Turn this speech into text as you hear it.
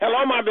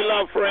Hello, my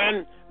beloved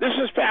friend. This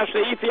is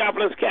Pastor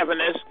Ethiopolis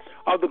Kevinus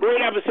of the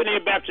Great Abyssinian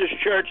Baptist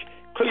Church,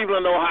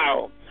 Cleveland,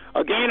 Ohio.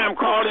 Again, I'm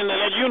calling to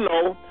let you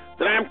know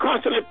that I'm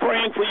constantly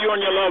praying for you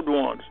and your loved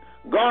ones.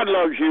 God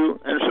loves you,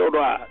 and so do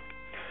I.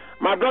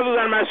 My brothers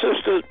and my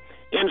sisters,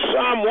 in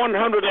Psalm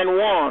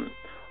 101,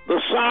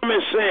 the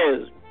psalmist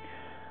says,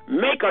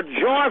 "Make a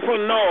joyful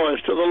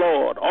noise to the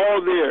Lord, all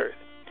the earth."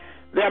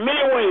 There are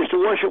many ways to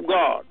worship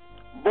God,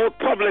 both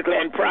publicly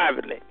and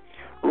privately.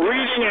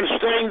 Reading and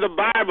studying the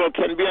Bible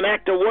can be an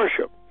act of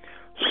worship.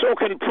 So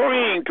can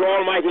praying to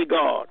Almighty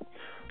God.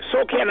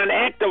 So can an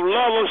act of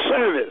love or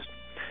service.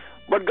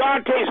 But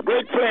God takes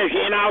great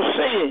pleasure in our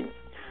singing.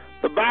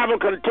 The Bible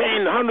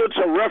contains hundreds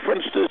of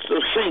references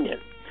to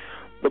singing.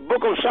 The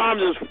book of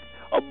Psalms is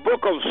a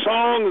book of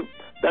songs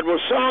that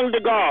was sung to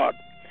God.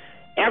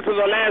 After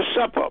the Last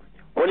Supper,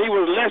 when he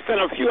was less than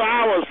a few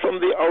hours from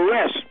the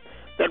arrest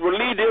that would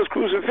lead to his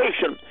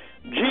crucifixion,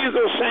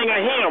 Jesus sang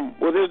a hymn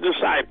with his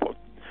disciples.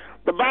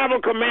 The Bible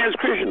commands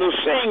Christians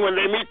to sing when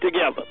they meet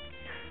together.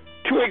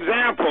 Two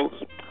examples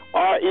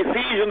are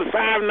Ephesians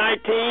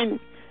 5:19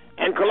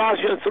 and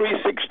Colossians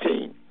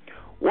 3:16.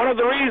 One of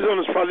the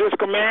reasons for this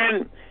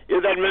command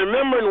is that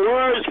remembering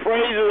words,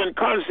 phrases, and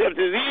concepts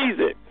is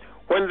easy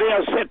when they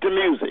are set to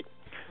music.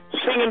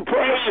 Singing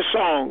praise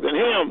songs and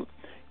hymns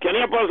can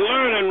help us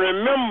learn and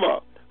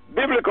remember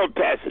biblical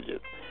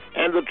passages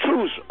and the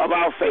truths of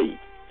our faith.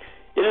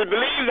 It is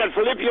believed that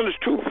Philippians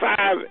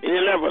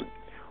 2:5-11,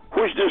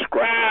 which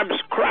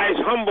describes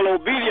Christ's humble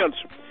obedience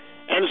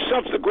and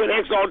subsequent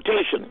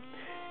exaltation,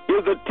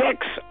 is the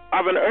text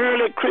of an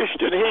early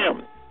Christian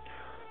hymn.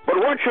 But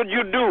what should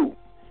you do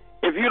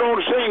if you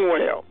don't sing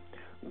well?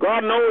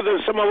 God knows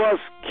that some of us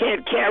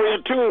can't carry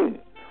a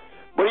tune,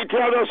 but he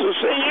tells us to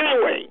sing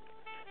anyway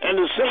and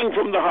to sing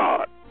from the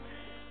heart.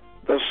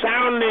 The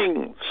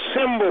sounding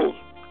cymbals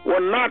were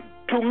not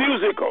too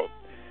musical.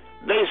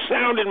 They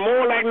sounded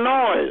more like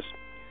noise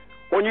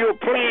when you were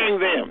playing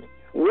them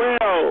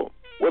well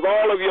with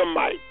all of your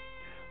might.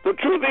 The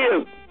truth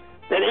is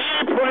that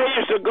any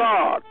praise to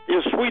God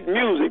is sweet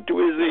music to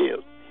his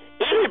ears.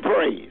 Any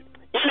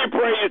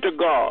praise to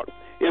God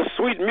is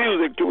sweet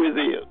music to his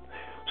ears.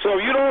 So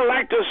if you don't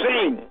like to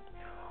sing,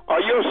 or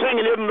your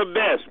singing isn't the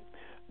best,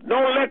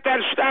 don't let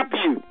that stop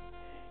you.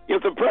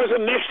 If the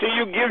person next to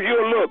you gives you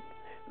a look,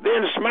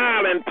 then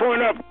smile and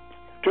point up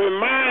to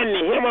remind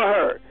him or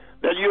her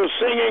that you're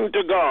singing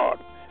to God.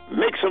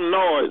 Make some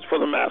noise for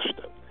the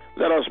Master.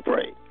 Let us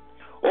pray.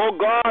 Oh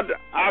God,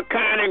 our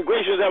kind and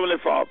gracious Heavenly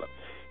Father,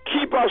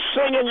 keep us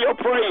singing your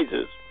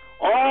praises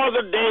all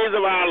the days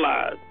of our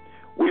lives.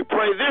 We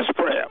pray this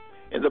prayer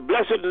in the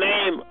blessed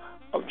name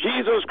of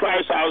Jesus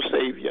Christ, our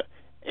Savior.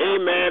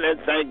 Amen, and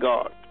thank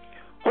God.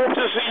 Hope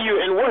to see you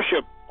in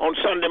worship on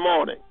Sunday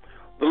morning.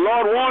 The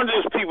Lord warns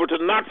his people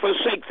to not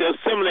forsake the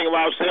assembling of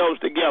ourselves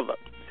together.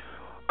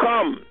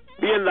 Come,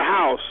 be in the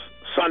house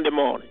Sunday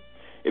morning.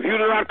 If you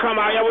do not come,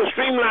 however,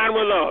 streamline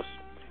with us.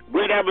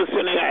 Great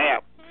Abyssinian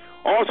app.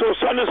 Also,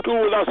 Sunday school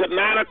with us at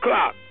 9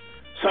 o'clock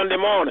Sunday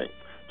morning.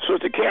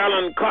 Sister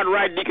Carolyn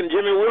Cartwright, Deacon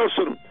Jimmy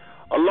Wilson,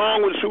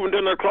 along with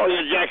Superintendent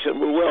Claudia Jackson,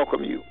 will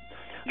welcome you.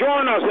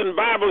 Join us in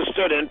Bible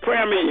study and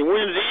prayer meeting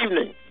Wednesday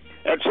evening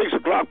at 6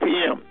 o'clock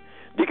p.m.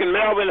 Deacon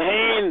Melvin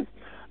Haynes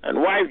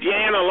and wife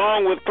Jan,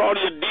 along with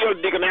Claudia Deal,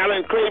 Deacon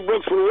Allen Clay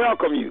Brooks, will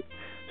welcome you.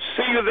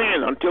 See you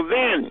then. Until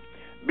then,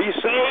 be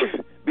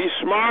safe, be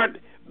smart,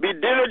 be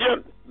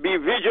diligent, be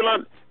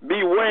vigilant,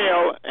 be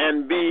well,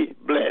 and be